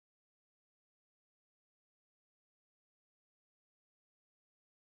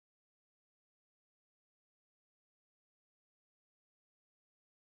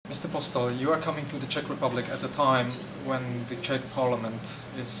Mr. Postol, you are coming to the Czech Republic at a time when the Czech Parliament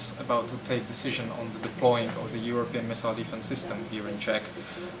is about to take decision on the deploying of the European missile defense system here in Czech.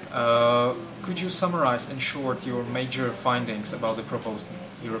 Could you summarize in short your major findings about the proposed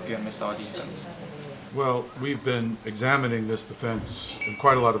European missile defense? Well, we've been examining this defense in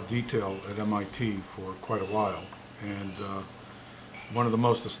quite a lot of detail at MIT for quite a while, and one of the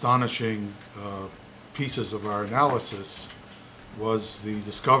most astonishing pieces of our analysis was the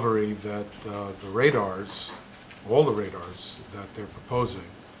discovery that the radars, all the radars that they're proposing,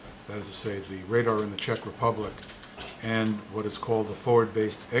 that is to say the radar in the Czech Republic and what is called the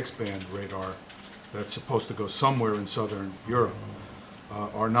forward-based X-band radar that's supposed to go somewhere in southern Europe,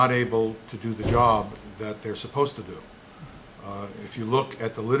 are not able to do the job that they're supposed to do. If you look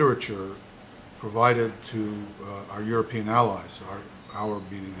at the literature provided to our European allies, our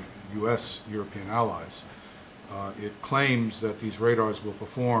being the U.S. European allies, it claims that these radars will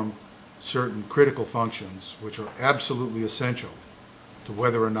perform certain critical functions which are absolutely essential to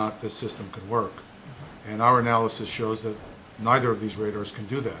whether or not this system can work. And our analysis shows that neither of these radars can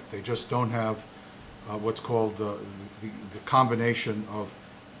do that. They just don't have what's called the combination of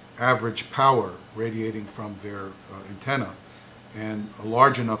average power radiating from their antenna and a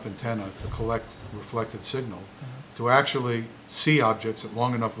large enough antenna to collect reflected signal to actually see objects at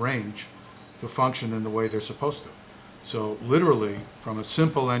long enough range to function in the way they're supposed to. So literally, from a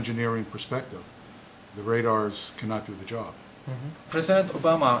simple engineering perspective, the radars cannot do the job. President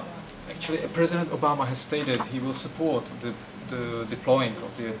Obama has stated he will support the deploying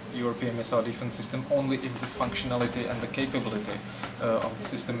of the European missile defense system only if the functionality and the capability of the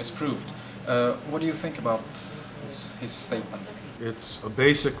system is proved. What do you think about his statement? It's a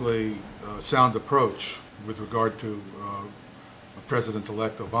basically sound approach with regard to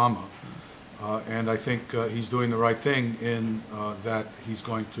President-elect Obama. And I think he's doing the right thing in that he's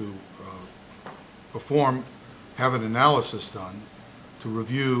going to have an analysis done to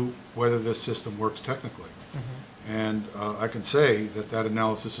review whether this system works technically. And I can say that that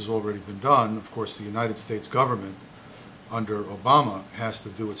analysis has already been done. Of course, the United States government under Obama has to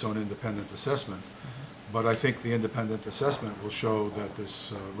do its own independent assessment. But I think the independent assessment will show that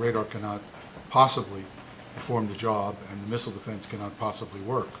this radar cannot possibly perform the job and the missile defense cannot possibly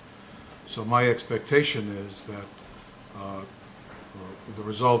work. So my expectation is that the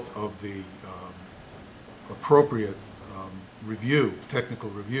result of the appropriate review, technical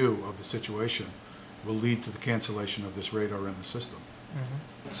review of the situation will lead to the cancellation of this radar in the system.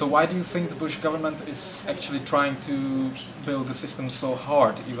 So why do you think the Bush government is actually trying to build the system so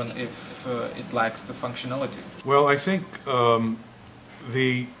hard, even if it lacks the functionality? Well, I think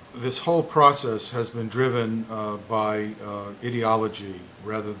this whole process has been driven by ideology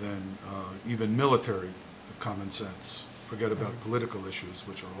rather than even military common sense. Forget about political issues,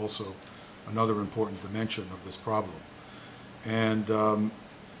 which are also another important dimension of this problem. And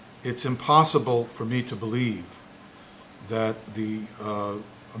it's impossible for me to believe that the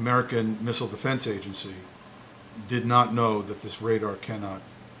American Missile Defense Agency did not know that this radar cannot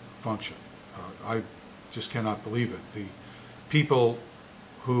function. I just cannot believe it. The people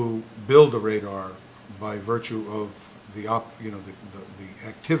who build the radar by virtue of the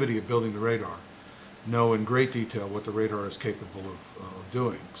activity of building the radar know in great detail what the radar is capable of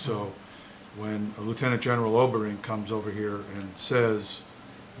doing. So when Lieutenant General Obering comes over here and says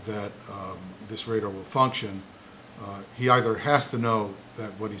that this radar will function, he either has to know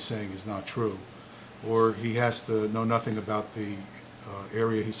that what he's saying is not true, or he has to know nothing about the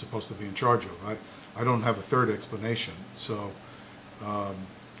area he's supposed to be in charge of. I don't have a third explanation. So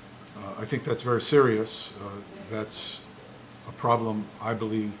I think that's very serious. That's a problem. I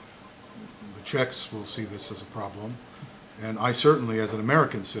believe the Czechs will see this as a problem, and I certainly, as an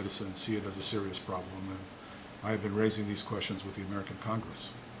American citizen, see it as a serious problem, and I have been raising these questions with the American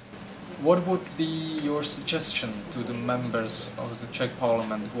Congress. What would be your suggestion to the members of the Czech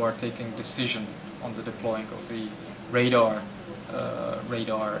Parliament who are taking decision on the deploying of the radar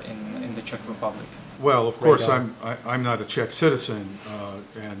in the Czech Republic? Well, of course, I'm not a Czech citizen,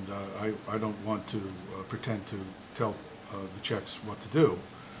 and I don't want to pretend to tell the Czechs what to do.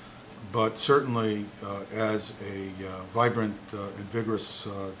 But certainly, as a vibrant and vigorous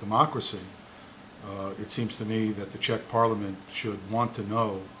democracy, it seems to me that the Czech Parliament should want to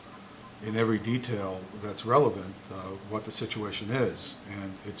know in every detail that's relevant what the situation is.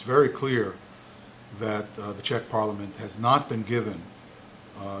 And it's very clear that the Czech Parliament has not been given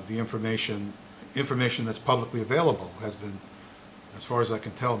the information that's publicly available, has been, as far as I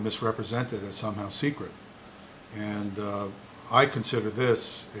can tell, misrepresented as somehow secret. And I consider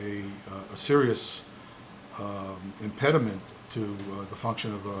this a serious impediment to the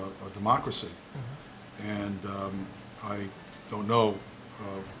function of a democracy. And I don't know,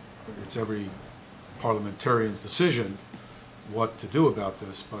 it's every parliamentarian's decision what to do about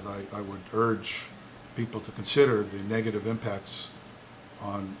this, but I would urge people to consider the negative impacts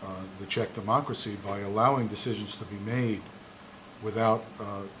on the Czech democracy by allowing decisions to be made without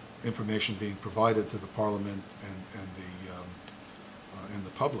information being provided to the parliament and the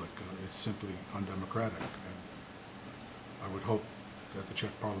public. It's simply undemocratic, and I would hope that the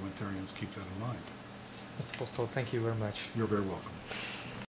Czech parliamentarians keep that in mind. Mr. Postol, thank you very much. You're very welcome.